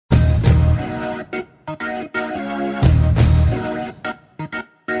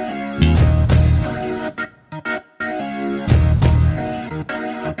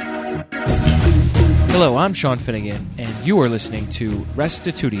Hello, I'm Sean Finnegan, and you are listening to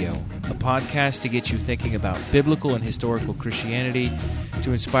Restitutio, a podcast to get you thinking about biblical and historical Christianity,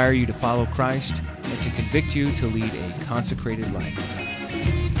 to inspire you to follow Christ, and to convict you to lead a consecrated life.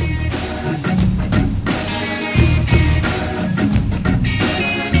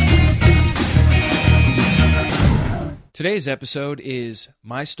 Today's episode is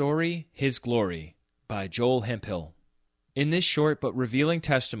My Story, His Glory by Joel Hemphill. In this short but revealing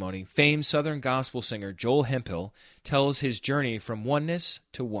testimony, famed Southern gospel singer Joel Hemphill tells his journey from oneness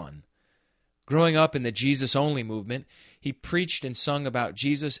to one. Growing up in the Jesus-only movement, he preached and sung about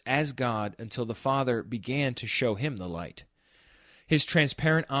Jesus as God until the Father began to show him the light. His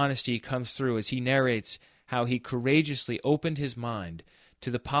transparent honesty comes through as he narrates how he courageously opened his mind to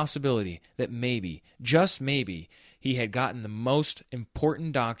the possibility that maybe, just maybe, he had gotten the most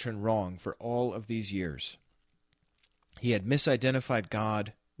important doctrine wrong for all of these years. He had misidentified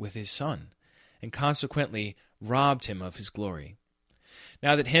God with his Son, and consequently robbed him of his glory.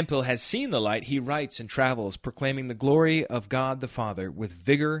 Now that Hemphill has seen the light, he writes and travels, proclaiming the glory of God the Father with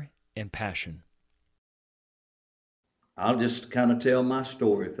vigor and passion. I'll just kind of tell my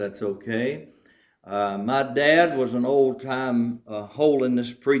story, if that's okay. My dad was an old-time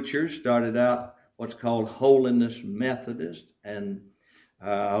holiness preacher, started out what's called Holiness Methodist, and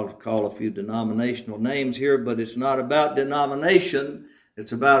I'll call a few denominational names here, but it's not about denomination.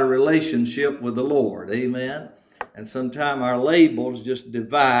 It's about a relationship with the Lord. Amen. And sometimes our labels just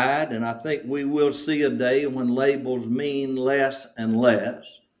divide, and I think we will see a day when labels mean less and less.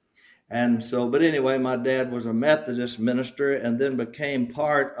 And so, but anyway, my dad was a Methodist minister and then became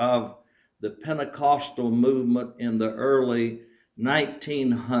part of the Pentecostal movement in the early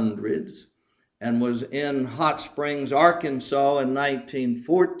 1900s. And was in Hot Springs, Arkansas in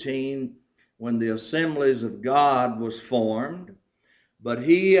 1914 when the Assemblies of God was formed. But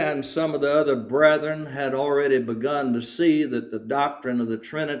he and some of the other brethren had already begun to see that the doctrine of the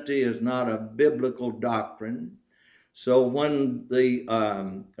Trinity is not a biblical doctrine. So when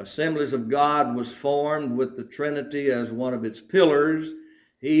the Assemblies of God was formed with the Trinity as one of its pillars,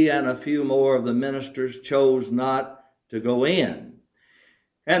 he and a few more of the ministers chose not to go in.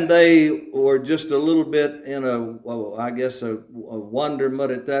 And they were just a little bit in a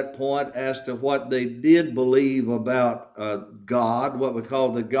wonderment at that point as to what they did believe about God, what we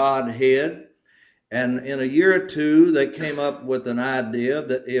call the Godhead. And in a year or two, they came up with an idea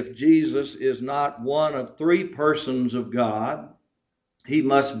that if Jesus is not one of three persons of God, he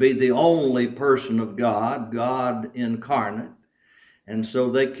must be the only person of God, God incarnate. And so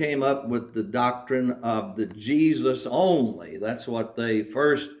they came up with the doctrine of the Jesus only. That's what they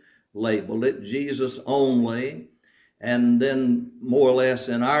first labeled it, Jesus only. And then more or less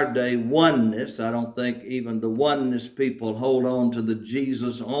in our day, oneness. I don't think even the oneness people hold on to the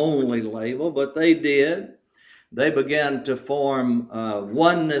Jesus only label, but they did. They began to form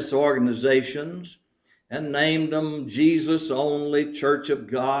oneness organizations and named them Jesus only Church of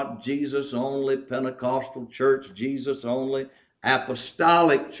God, Jesus only Pentecostal Church, Jesus only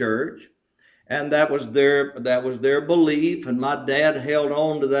Apostolic Church, and that was their belief. And my dad held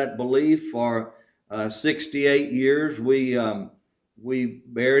on to that belief for 68 years. We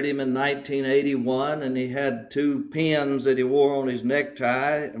buried him in 1981, and he had two pins that he wore on his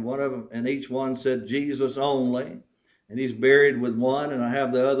necktie, and one of them, and each one said Jesus only. And he's buried with one, and I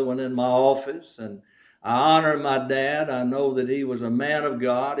have the other one in my office. And I honor my dad. I know that he was a man of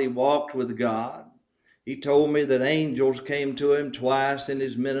God. He walked with God. He told me that angels came to him twice in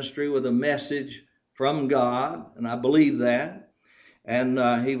his ministry with a message from God, and I believe that. And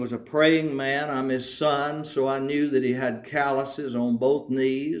he was a praying man. I'm his son, so I knew that he had calluses on both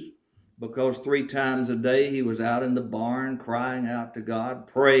knees because 3 times a day he was out in the barn crying out to God,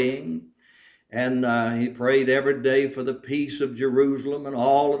 praying. And he prayed every day for the peace of Jerusalem and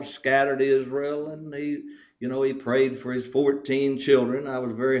all of scattered Israel. And he prayed for his 14 children. I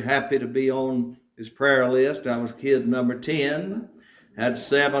was very happy to be on his prayer list. I was kid number 10, had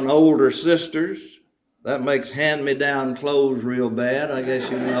 7 older sisters. That makes hand-me-down clothes real bad, I guess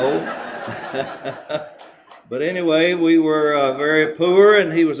you know. But anyway, we were very poor,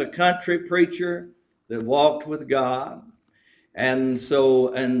 and he was a country preacher that walked with God. And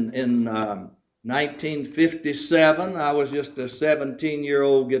so in 1957, I was just a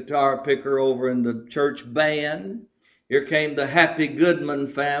 17-year-old guitar picker over in the church band. Here came the Happy Goodman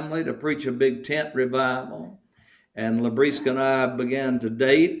family to preach a big tent revival. And Labriska and I began to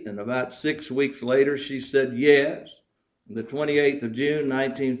date, and about 6 weeks later she said yes. On the 28th of June,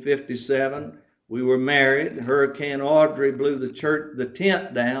 1957, we were married. Hurricane Audrey blew the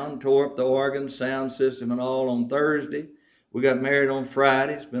tent down, tore up the organ, sound system, and all on Thursday. We got married on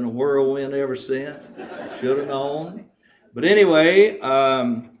Friday. It's been a whirlwind ever since. Should have known. But anyway,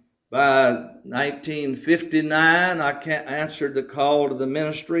 by 1959, I answered the call to the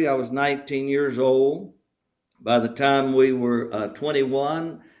ministry. I was 19 years old. By the time we were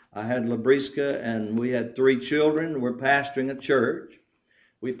 21, I had Labriska, and we had 3 children. We're pastoring a church.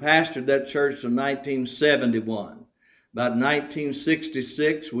 We pastored that church in 1971. About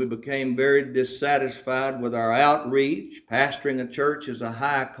 1966, we became very dissatisfied with our outreach. Pastoring a church is a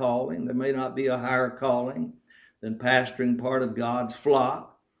high calling. There may not be a higher calling than pastoring part of God's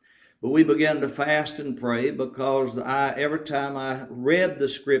flock. But we began to fast and pray because every time I read the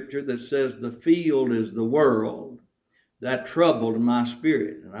scripture that says the field is the world, that troubled my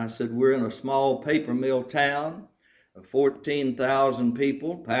spirit. And I said, we're in a small paper mill town of 14,000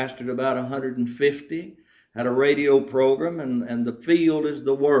 people, pastored about 150, had a radio program, and the field is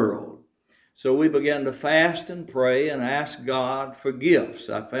the world. So we began to fast and pray and ask God for gifts.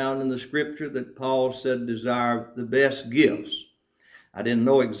 I found in the scripture that Paul said, desire the best gifts. I didn't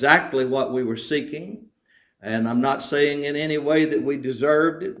know exactly what we were seeking, and I'm not saying in any way that we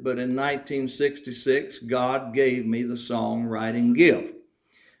deserved it, but in 1966, God gave me the songwriting gift.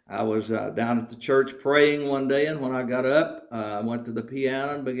 I was down at the church praying one day, and when I got up, I went to the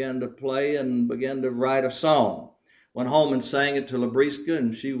piano and began to play and began to write a song. Went home and sang it to Labriska,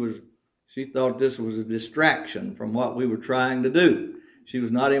 and she thought this was a distraction from what we were trying to do. She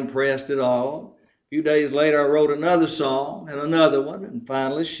was not impressed at all. A few days later, I wrote another song and another one, and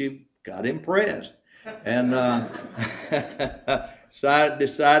finally she got impressed. And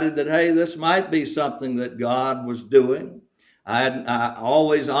decided that, hey, this might be something that God was doing. I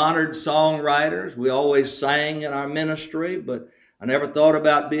always honored songwriters. We always sang in our ministry, but I never thought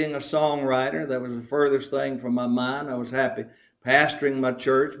about being a songwriter. That was the furthest thing from my mind. I was happy pastoring my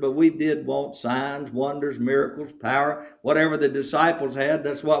church, but we did want signs, wonders, miracles, power. Whatever the disciples had,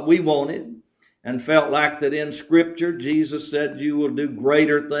 that's what we wanted, and felt like that in Scripture, Jesus said, you will do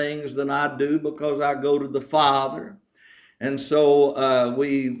greater things than I do because I go to the Father. And so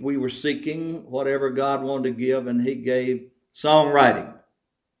we were seeking whatever God wanted to give, and He gave songwriting.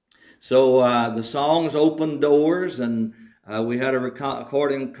 So the songs opened doors, and we had a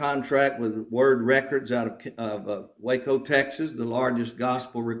recording contract with Word Records out of Waco, Texas, the largest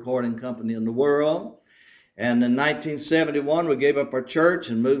gospel recording company in the world. And in 1971, we gave up our church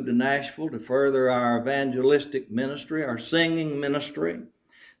and moved to Nashville to further our evangelistic ministry, our singing ministry.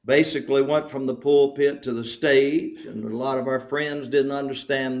 Basically went from the pulpit to the stage, and a lot of our friends didn't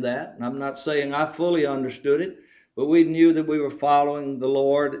understand that. And I'm not saying I fully understood it, but we knew that we were following the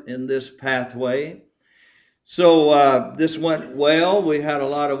Lord in this pathway. So this went well. We had a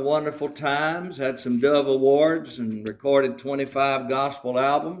lot of wonderful times, had some Dove Awards, and recorded 25 gospel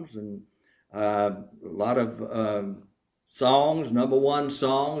albums, and a lot of songs, #1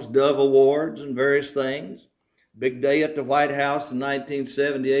 songs, Dove Awards, and various things. Big day at the White House in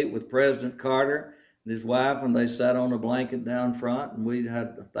 1978 with President Carter and his wife, when they sat on a blanket down front, and we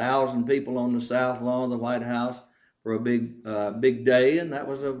had 1,000 people on the south lawn of the White House for a big day, and that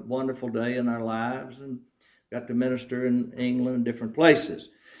was a wonderful day in our lives, and got to minister in England and different places.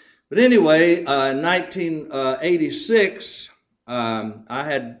 But anyway, in 1986, I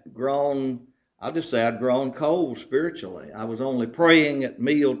had grown, I'll just say I'd grown cold spiritually. I was only praying at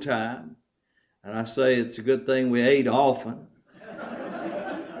mealtime, and I say it's a good thing we ate often,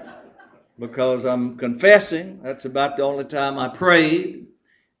 because I'm confessing that's about the only time I prayed,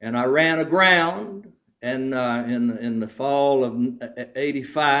 and I ran aground. And in the fall of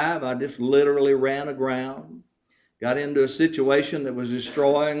 85, I just literally ran aground. Got into a situation that was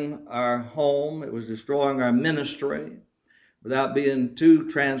destroying our home. It was destroying our ministry. Without being too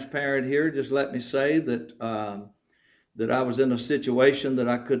transparent here, just let me say that that I was in a situation that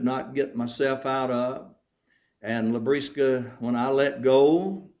I could not get myself out of. And Labriska, when I let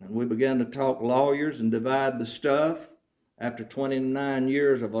go, and we began to talk lawyers and divide the stuff, after 29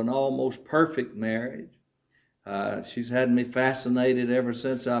 years of an almost perfect marriage. She's had me fascinated ever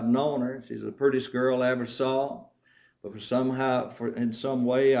since I've known her. She's the prettiest girl I ever saw. But in some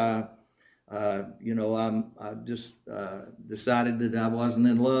way, I just decided that I wasn't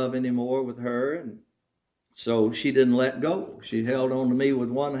in love anymore with her. And so she didn't let go. She held on to me with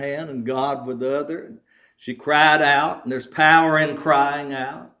one hand and God with the other. And she cried out, and there's power in crying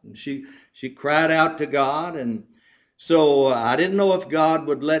out. And she cried out to God, and so I didn't know if God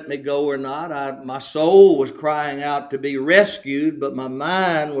would let me go or not. My soul was crying out to be rescued, but my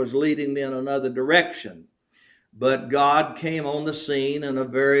mind was leading me in another direction. But God came on the scene in a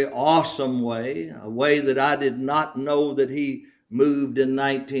very awesome way, a way that I did not know that He moved in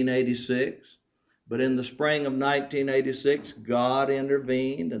 1986. But in the spring of 1986, God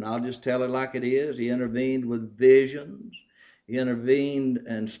intervened, and I'll just tell it like it is. He intervened with visions. He intervened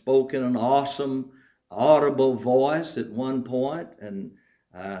and spoke in an awesome, audible voice at one point. And,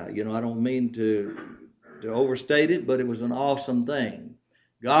 I don't mean to overstate it, but it was an awesome thing.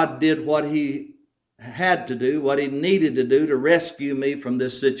 God did what He had to do, what He needed to do to rescue me from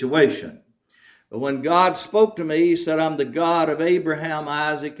this situation. But when God spoke to me, He said, I'm the God of Abraham,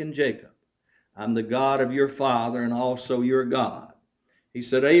 Isaac, and Jacob. I'm the God of your father and also your God. He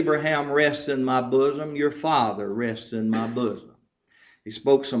said, Abraham rests in my bosom, your father rests in my bosom. He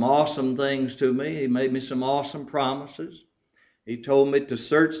spoke some awesome things to me. He made me some awesome promises. He told me to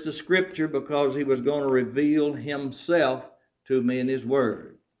search the Scripture because He was going to reveal Himself to me in His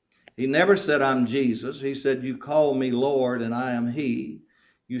Word. He never said, I'm Jesus. He said, you call me Lord and I am He.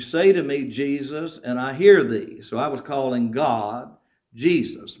 You say to me, Jesus, and I hear thee. So I was calling God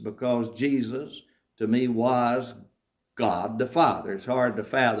Jesus, because Jesus to me was God the Father. It's hard to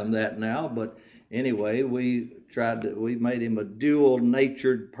fathom that now, but anyway, we made Him a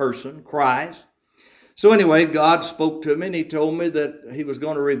dual-natured person, Christ. So anyway, God spoke to me, and He told me that He was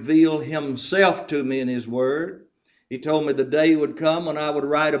going to reveal Himself to me in His Word. He told me the day would come when I would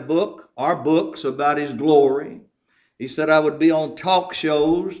write a book, or books, about His glory. He said I would be on talk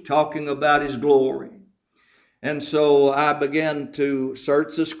shows talking about His glory. And so I began to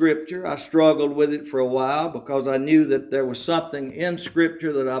search the Scripture. I struggled with it for a while because I knew that there was something in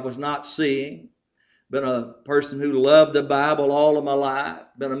Scripture that I was not seeing. Been a person who loved the Bible all of my life.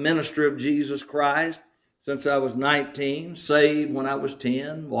 Been a minister of Jesus Christ since I was 19. Saved when I was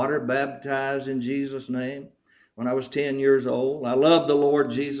 10. Water baptized in Jesus' name when I was 10 years old. I love the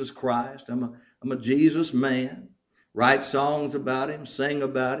Lord Jesus Christ. I'm a Jesus man. Write songs about Him. Sing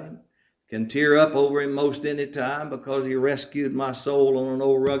about Him. Can tear up over Him most any time because He rescued my soul on an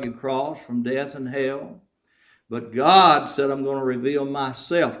old rugged cross from death and hell. But God said, I'm going to reveal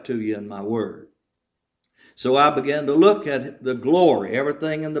myself to you in my Word. So I began to look at the glory,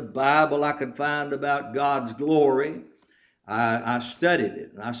 everything in the Bible I could find about God's glory. I studied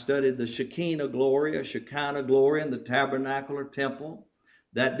it. I studied the Shekinah glory in the tabernacle or temple.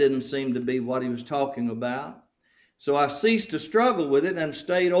 That didn't seem to be what He was talking about. So I ceased to struggle with it and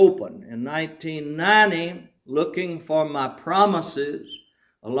stayed open. In 1990, looking for my promises,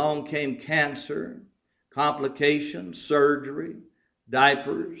 along came cancer, complications, surgery,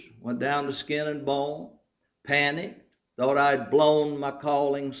 diapers, went down to skin and bone, panicked, thought I'd blown my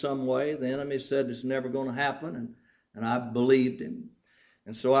calling some way. The enemy said it's never going to happen, and I believed him.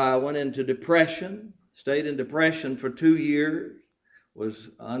 And so I went into depression, stayed in depression for 2 years, was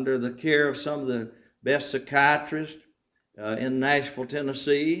under the care of some of the best psychiatrist in Nashville,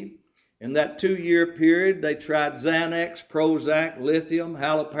 Tennessee. In that 2-year period, they tried Xanax, Prozac, lithium,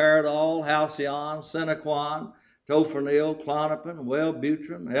 haloperidol, halcyon, Sinequan, tofranil, Klonopin,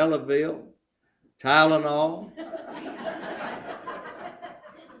 Wellbutrin, Elavil, Tylenol.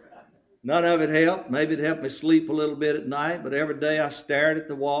 None of it helped. Maybe it helped me sleep a little bit at night, but every day I stared at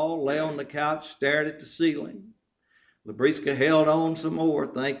the wall, lay on the couch, stared at the ceiling. Labriska held on some more.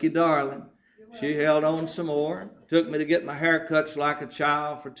 Thank you, darling. She held on some more. Took me to get my hair cut like a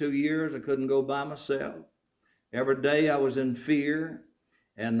child for 2 years. I couldn't go by myself. Every day I was in fear,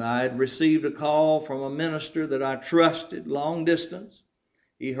 and I had received a call from a minister that I trusted, long distance.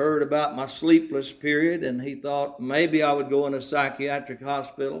 He heard about my sleepless period, and he thought maybe I would go in a psychiatric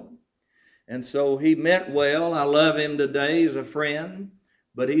hospital. And so he meant well. I love him today as a friend.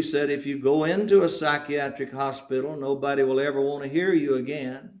 But he said, if you go into a psychiatric hospital, nobody will ever want to hear you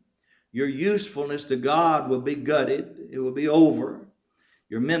again. Your usefulness to God will be gutted. It will be over.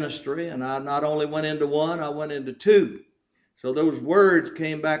 Your ministry. And I not only went into one, I went into 2. So those words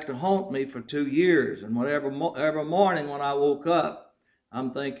came back to haunt me for 2 years. And every morning when I woke up,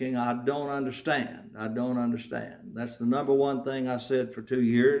 I'm thinking, I don't understand. I don't understand. That's the number one thing I said for 2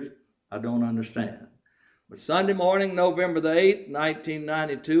 years. I don't understand. But Sunday morning, November the 8th,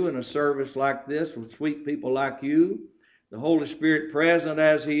 1992, in a service like this with sweet people like you, the Holy Spirit present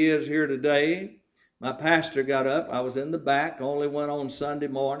as He is here today, my pastor got up. I was in the back, only went on Sunday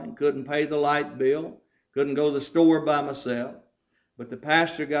morning, couldn't pay the light bill, couldn't go to the store by myself. But the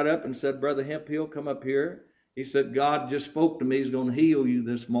pastor got up and said, Brother Hemphill, come up here. He said, God just spoke to me. He's going to heal you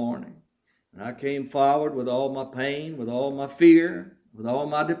this morning. And I came forward with all my pain, with all my fear, with all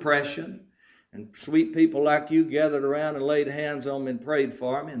my depression. And sweet people like you gathered around and laid hands on me and prayed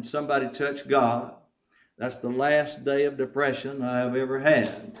for me. And somebody touched God. That's the last day of depression I have ever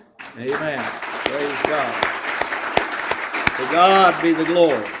had. Amen. Praise God. To God be the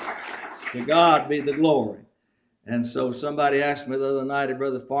glory. To God be the glory. And so somebody asked me the other night at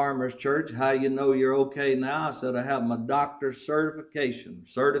Brother Farmer's church, how you know you're okay now? I said, I have my doctor's certification,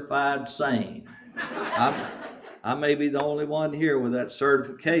 certified sane. I may be the only one here with that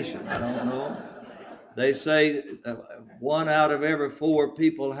certification. I don't know. They say 1 out of every 4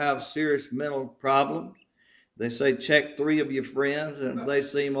 people have serious mental problems. They say check 3 of your friends, and if they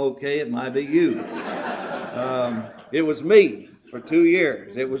seem okay, it might be you. It was me for 2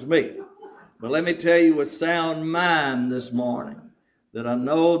 years. It was me. But let me tell you with sound mind this morning that I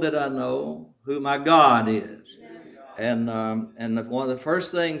know who my God is. And one of the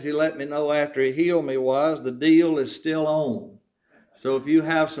first things he let me know after he healed me was the deal is still on. So if you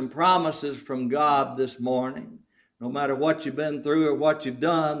have some promises from God this morning, no matter what you've been through or what you've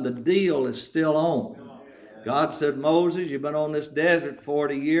done, the deal is still on. God said, Moses, you've been on this desert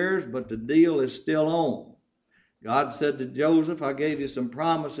 40 years, but the deal is still on. God said to Joseph, I gave you some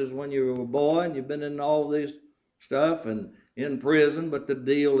promises when you were a boy, and you've been in all this stuff and in prison, but the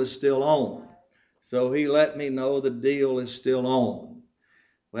deal is still on. So he let me know the deal is still on.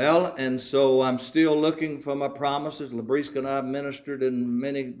 Well, and so I'm still looking for my promises. Labriska and I have ministered in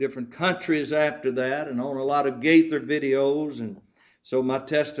many different countries after that and on a lot of Gaither videos. And so my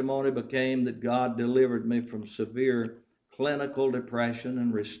testimony became that God delivered me from severe clinical depression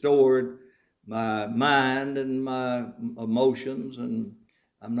and restored my mind and my emotions. And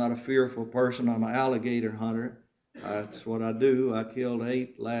I'm not a fearful person. I'm an alligator hunter. That's what I do. I killed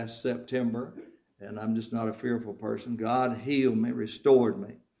 8 last September. And I'm just not a fearful person. God healed me, restored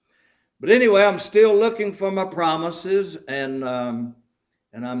me. But anyway, I'm still looking for my promises, and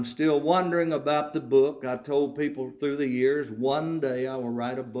I'm still wondering about the book. I told people through the years, one day I will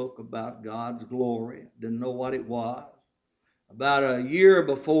write a book about God's glory. Didn't know what it was. About a year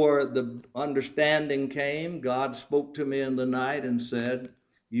before the understanding came, God spoke to me in the night and said,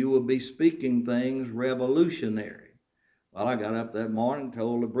 you will be speaking things revolutionary. Well, I got up that morning,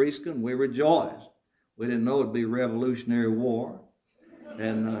 told Labriska, and we rejoiced. We didn't know it'd be Revolutionary War.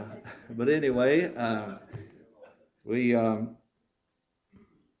 And but anyway, I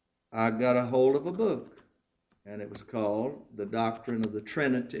got a hold of a book, and it was called The Doctrine of the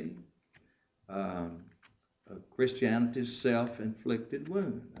Trinity, Christianity's Self-Inflicted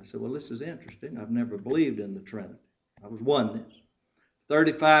Wound. I said, well, this is interesting. I've never believed in the Trinity. I was oneness.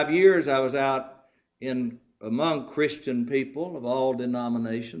 35 years I was out among Christian people of all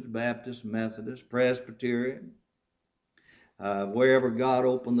denominations, Baptist, Methodist, Presbyterian, wherever God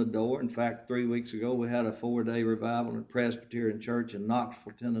opened the door. In fact, 3 weeks ago we had a 4-day revival at Presbyterian Church in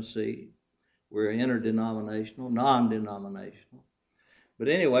Knoxville, Tennessee. We're interdenominational, non-denominational. But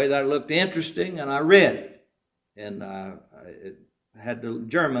anyway, that looked interesting, and I read it. And it had to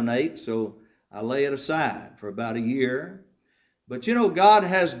germinate, so I lay it aside for about a year. But you know, God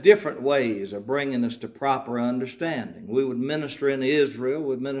has different ways of bringing us to proper understanding. We would minister in Israel.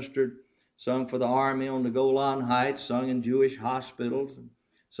 We ministered, sung for the army on the Golan Heights, sung in Jewish hospitals, and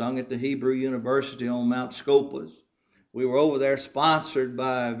sung at the Hebrew University on Mount Scopas. We were over there sponsored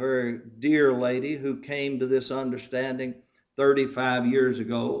by a very dear lady who came to this understanding 35 years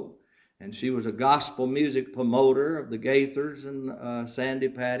ago. And she was a gospel music promoter of the Gaithers and Sandy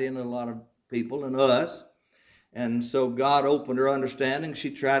Patty and a lot of people and us. And so God opened her understanding.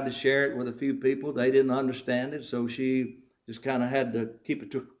 She tried to share it with a few people. They didn't understand it, so she just kind of had to keep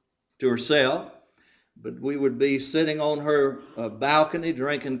it to herself. But we would be sitting on her balcony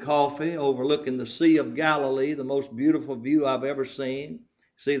drinking coffee, overlooking the Sea of Galilee, the most beautiful view I've ever seen.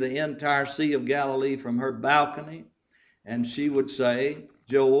 See the entire Sea of Galilee from her balcony. And she would say,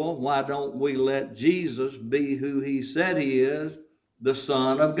 Joel, why don't we let Jesus be who he said he is, the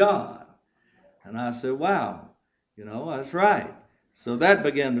Son of God? And I said, wow, that's right. So that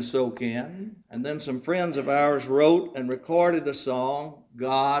began to soak in. And then some friends of ours wrote and recorded a song,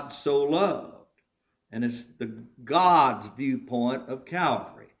 God So Loved. And it's the God's viewpoint of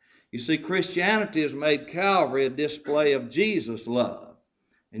Calvary. You see, Christianity has made Calvary a display of Jesus' love.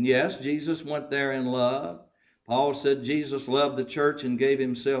 And yes, Jesus went there in love. Paul said Jesus loved the church and gave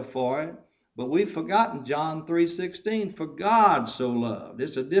himself for it. But we've forgotten John 3:16, for God so loved.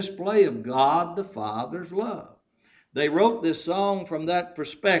 It's a display of God the Father's love. They wrote this song from that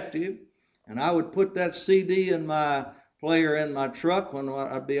perspective, and I would put that CD in my player in my truck when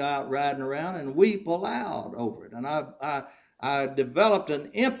I'd be out riding around and weep aloud over it. And I developed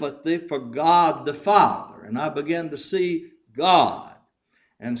an empathy for God the Father, and I began to see God.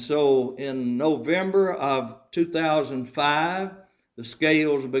 And so in November of 2005, the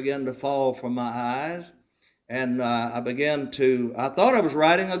scales began to fall from my eyes, and I thought I was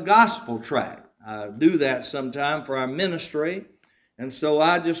writing a gospel tract. I do that sometime for our ministry, and so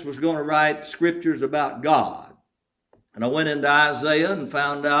I just was going to write scriptures about God. And I went into Isaiah and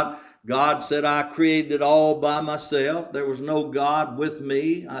found out God said, I created it all by myself. There was no God with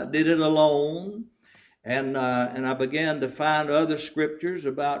me. I did it alone. And I began to find other scriptures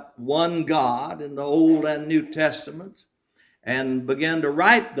about one God in the Old and New Testaments, and began to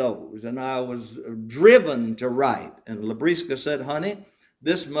write those. And I was driven to write. And Labriska said, honey,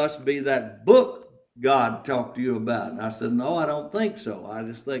 this must be that book God talked to you about. And I said, no, I don't think so. I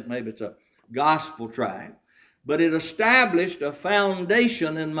just think maybe it's a gospel tract. But it established a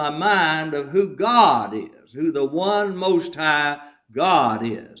foundation in my mind of who God is, who the one most high God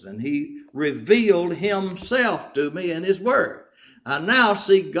is. And He revealed Himself to me in His Word. I now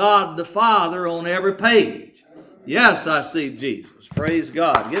see God the Father on every page. Yes, I see Jesus. Praise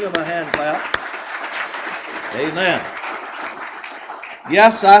God. Give Him a hand clap. Amen.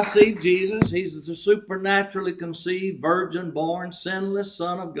 Yes, I see Jesus. He's the supernaturally conceived, virgin-born, sinless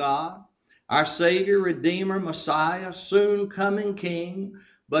Son of God, our Savior, Redeemer, Messiah, soon coming King.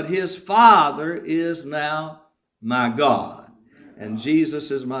 But His Father is now my God. And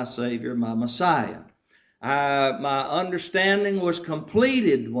Jesus is my Savior, my Messiah. My understanding was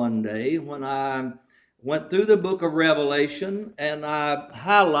completed one day when I went through the book of Revelation, and I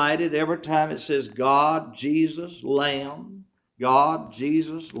highlighted every time it says God, Jesus, Lamb. God,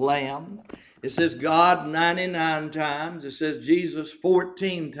 Jesus, Lamb. It says God 99 times. It says Jesus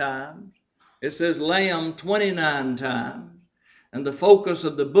 14 times. It says Lamb 29 times. And the focus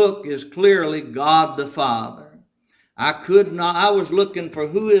of the book is clearly God the Father. I was looking for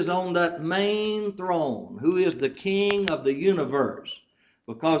who is on that main throne, who is the King of the universe.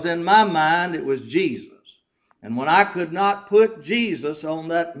 Because in my mind it was Jesus. And when I could not put Jesus on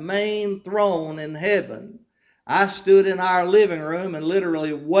that main throne in heaven, I stood in our living room and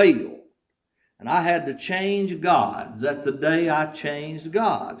literally wailed. And I had to change gods. That's the day I changed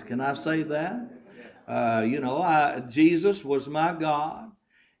gods. Can I say that? Jesus was my God.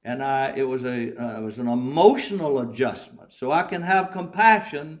 And it was an emotional adjustment. So I can have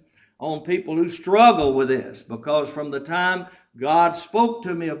compassion on people who struggle with this, because from the time God spoke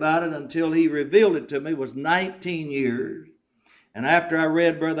to me about it until He revealed it to me was 19 years. And after I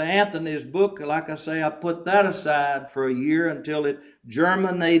read Brother Anthony's book, like I say, I put that aside for a year until it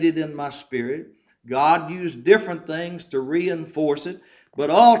germinated in my spirit. God used different things to reinforce it, but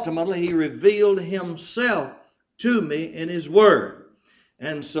ultimately He revealed Himself to me in His Word.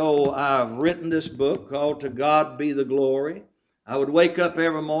 And so I've written this book called To God Be the Glory. I would wake up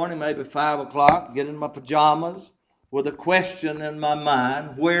every morning, maybe 5 o'clock, get in my pajamas with a question in my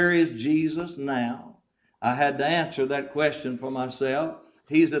mind: where is Jesus now? I had to answer that question for myself.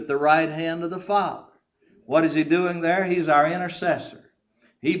 He's at the right hand of the Father. What is He doing there? He's our intercessor.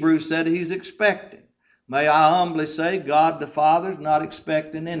 Hebrews said He's expecting. May I humbly say, God the Father's not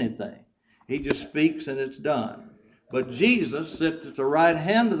expecting anything. He just speaks and it's done. But Jesus sits at the right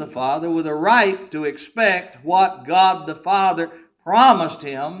hand of the Father with a right to expect what God the Father promised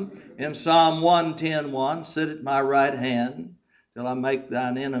Him in Psalm 110:1, sit at my right hand till I make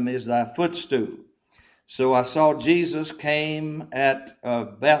thine enemies thy footstool. So I saw Jesus came at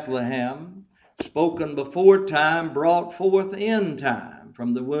Bethlehem, spoken before time, brought forth in time,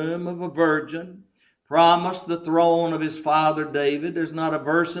 from the womb of a virgin, promised the throne of His father David. There's not a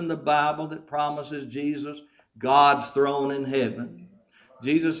verse in the Bible that promises Jesus God's throne in heaven.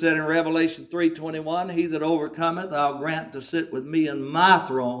 Jesus said in Revelation 3:21, he that overcometh I'll grant to sit with me in my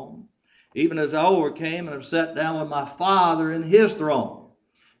throne, even as I overcame and have sat down with my Father in His throne.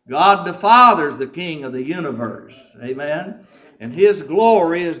 God the Father is the King of the universe. Amen. And His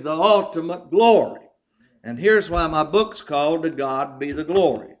glory is the ultimate glory. And here's why my book's called To God Be the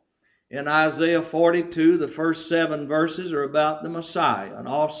Glory. In Isaiah 42, the first 7 verses are about the Messiah, an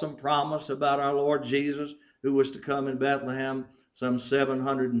awesome promise about our Lord Jesus, who was to come in Bethlehem some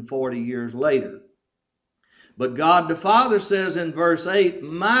 740 years later. But God the Father says in verse 8,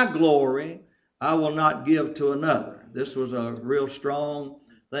 my glory I will not give to another. This was a real strong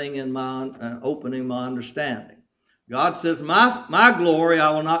thing in my opening my understanding. God says, my glory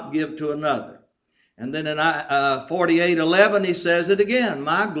I will not give to another. And then in 48:11 He says it again,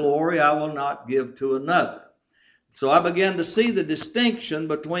 my glory I will not give to another. So I began to see the distinction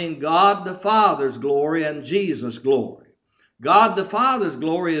between God the Father's glory and Jesus' glory. God the Father's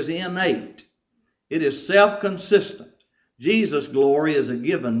glory is innate. It is self-consistent. Jesus' glory is a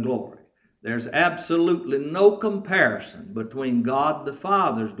given glory. There's absolutely no comparison between God the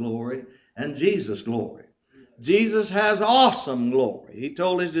Father's glory and Jesus' glory. Jesus has awesome glory. He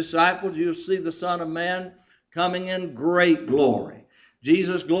told His disciples, you'll see the Son of Man coming in great glory.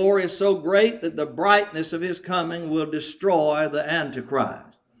 Jesus' glory is so great that the brightness of His coming will destroy the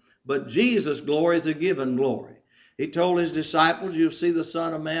Antichrist. But Jesus' glory is a given glory. He told his disciples, you'll see the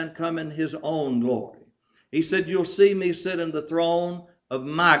Son of Man come in his own glory. He said, you'll see me sit in the throne of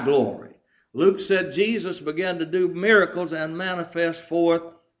my glory. Luke said Jesus began to do miracles and manifest forth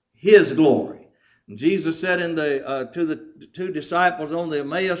his glory. And Jesus said to the two disciples on the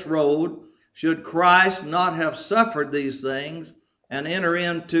Emmaus road, should Christ not have suffered these things and enter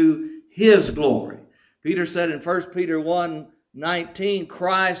into his glory? Peter said in 1 Peter 1:19,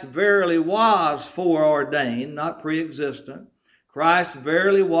 Christ verily was foreordained, not pre-existent. Christ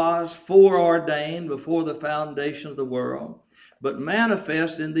verily was foreordained before the foundation of the world, but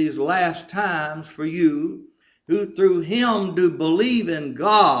manifest in these last times for you, who through him do believe in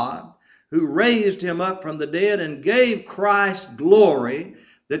God, who raised him up from the dead and gave Christ glory,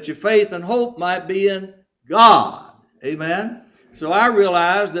 that your faith and hope might be in God. Amen? So I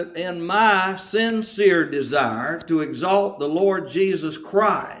realize that in my sincere desire to exalt the Lord Jesus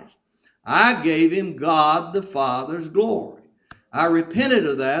Christ, I gave him God the Father's glory. I repented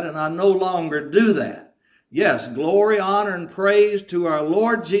of that, and I no longer do that. Yes, glory, honor, and praise to our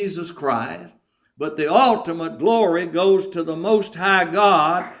Lord Jesus Christ, but the ultimate glory goes to the Most High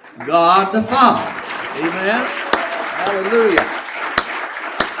God, God the Father. Amen? Hallelujah.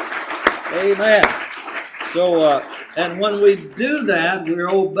 Amen. So, and when we do that, we're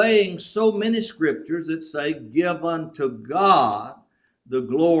obeying so many scriptures that say, give unto God the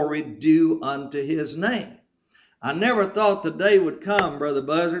glory due unto his name. I never thought the day would come, Brother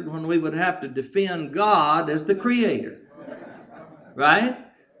Buzzard, when we would have to defend God as the creator. Right?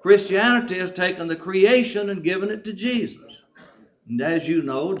 Christianity has taken the creation and given it to Jesus. And as you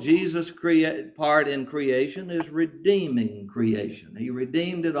know, Jesus' part in creation is redeeming creation. He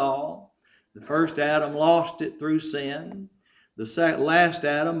redeemed it all. The first Adam lost it through sin. The last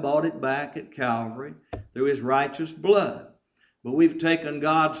Adam bought it back at Calvary through his righteous blood. But we've taken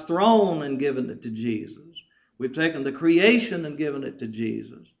God's throne and given it to Jesus. We've taken the creation and given it to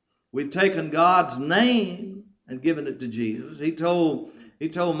Jesus. We've taken God's name and given it to Jesus. He told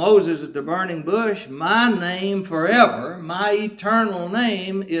Moses at the burning bush, my name forever, my eternal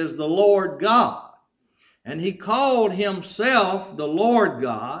name is the Lord God. And he called himself the Lord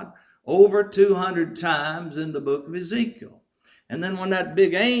God over 200 times in the book of Ezekiel. And then when that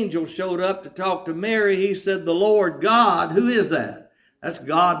big angel showed up to talk to Mary, he said, the Lord God, who is that? That's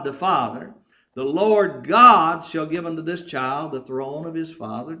God the Father. The Lord God shall give unto this child the throne of his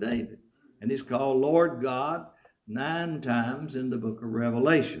father David. And he's called Lord God 9 times in the book of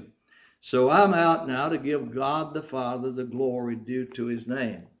Revelation. So I'm out now to give God the Father the glory due to his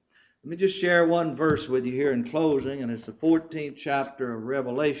name. Let me just share one verse with you here in closing, and it's the 14th chapter of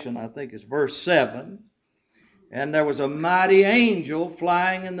Revelation. I think it's verse 7. And there was a mighty angel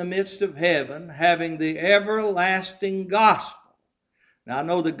flying in the midst of heaven, having the everlasting gospel. Now I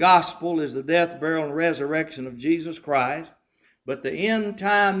know the gospel is the death, burial, and resurrection of Jesus Christ, but the end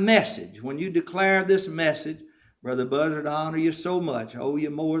time message, when you declare this message, Brother Buzzard, I honor you so much. I owe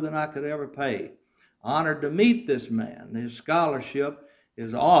you more than I could ever pay. Honored to meet this man. His scholarship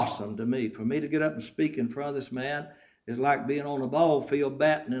is awesome to me. For me to get up and speak in front of this man is like being on a ball field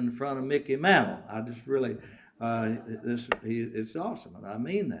batting in front of Mickey Mantle. I just really, it's awesome, and I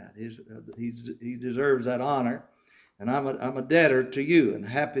mean that. He deserves that honor, and I'm a debtor to you, and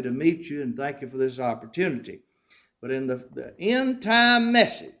happy to meet you, and thank you for this opportunity. But in the end time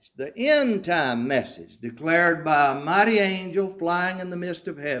message declared by a mighty angel flying in the midst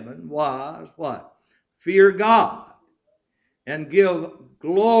of heaven was what? Fear God and give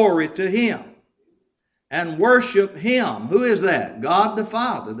glory to him and worship him. Who is that? God the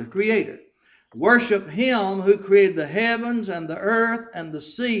Father, the Creator. Worship him who created the heavens and the earth and the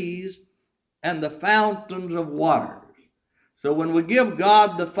seas and the fountains of waters. So when we give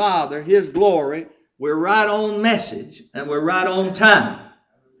God the Father his glory, we're right on message and we're right on time.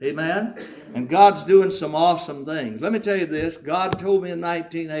 Amen? And God's doing some awesome things. Let me tell you this. God told me in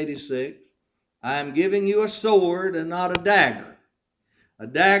 1986, I am giving you a sword and not a dagger. A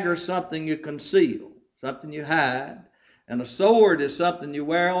dagger is something you conceal, something you hide. And a sword is something you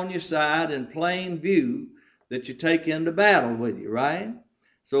wear on your side in plain view that you take into battle with you, right?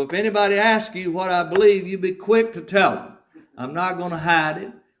 So if anybody asks you what I believe, you be quick to tell them. I'm not going to hide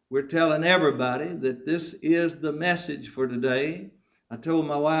it. We're telling everybody that this is the message for today. I told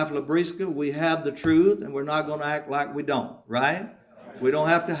my wife, Labriska, we have the truth and we're not going to act like we don't, right? We don't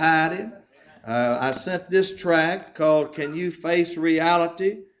have to hide it. I sent this tract called Can You Face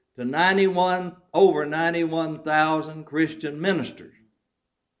Reality to over 91,000 Christian ministers.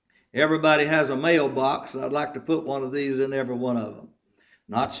 Everybody has a mailbox, and I'd like to put one of these in every one of them.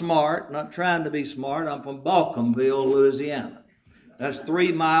 Not smart, not trying to be smart. I'm from Balcomville, Louisiana. That's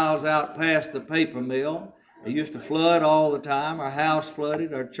 3 miles out past the paper mill. It used to flood all the time. Our house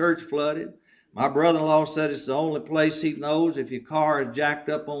flooded, our church flooded. My brother-in-law said it's the only place he knows if your car is jacked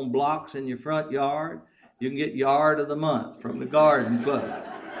up on blocks in your front yard, you can get yard of the month from the garden club.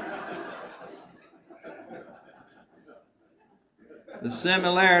 The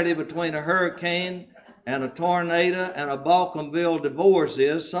similarity between a hurricane and a tornado and a Balkanville divorce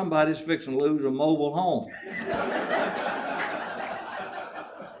is somebody's fixing to lose a mobile home.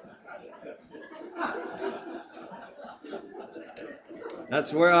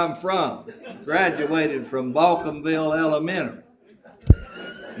 That's where I'm from. Graduated from Balkanville Elementary.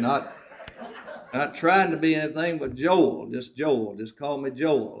 Not trying to be anything but Joel. Just Joel. Just call me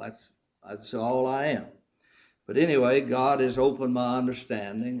Joel. That's all I am. But anyway, God has opened my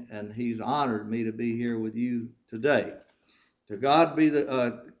understanding, and He's honored me to be here with you today. To God be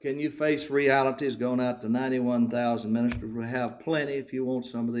the, can you face realities? Going out to 91,000 ministers. We have plenty. If you want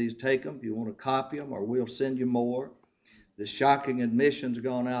some of these, take them. If you want to copy them, or we'll send you more. The shocking admission's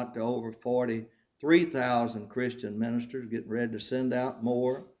gone out to over 43,000 Christian ministers, getting ready to send out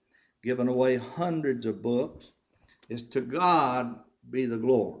more, giving away hundreds of books. It's to God be the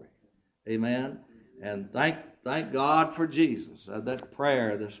glory. Amen. And thank God for Jesus. That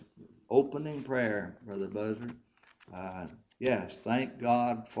prayer, this opening prayer, Brother Buzzard. Yes, thank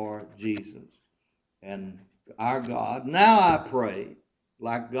God for Jesus and our God. Now I pray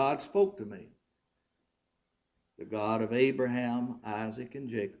like God spoke to me. The God of Abraham, Isaac, and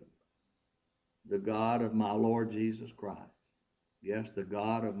Jacob. The God of my Lord Jesus Christ. Yes, the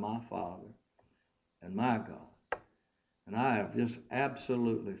God of my Father and my God. And I have just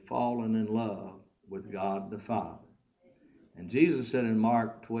absolutely fallen in love with God the Father. And Jesus said in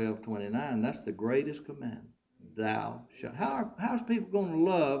Mark 12:29, that's the greatest commandment. Thou shalt. How's people going to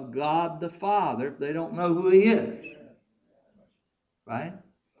love God the Father if they don't know who He is? Right?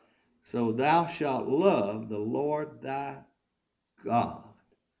 So thou shalt love the Lord thy God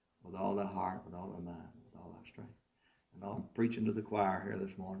with all thy heart, with all thy mind, with all thy strength. And I'm preaching to the choir here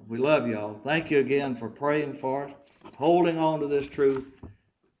this morning. We love y'all. Thank you again for praying for us, holding on to this truth.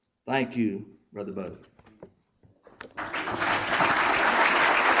 Thank you, Brother Buzz.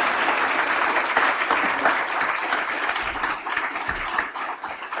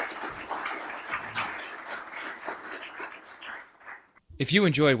 If you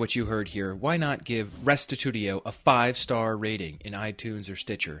enjoyed what you heard here, why not give Restitutio a 5-star rating in iTunes or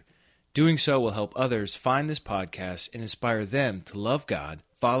Stitcher? Doing so will help others find this podcast and inspire them to love God,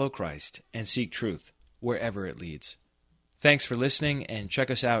 follow Christ, and seek truth wherever it leads. Thanks for listening, and check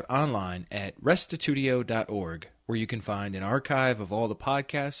us out online at restitutio.org, where you can find an archive of all the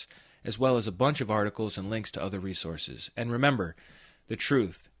podcasts, as well as a bunch of articles and links to other resources. And remember, the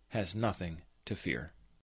truth has nothing to fear.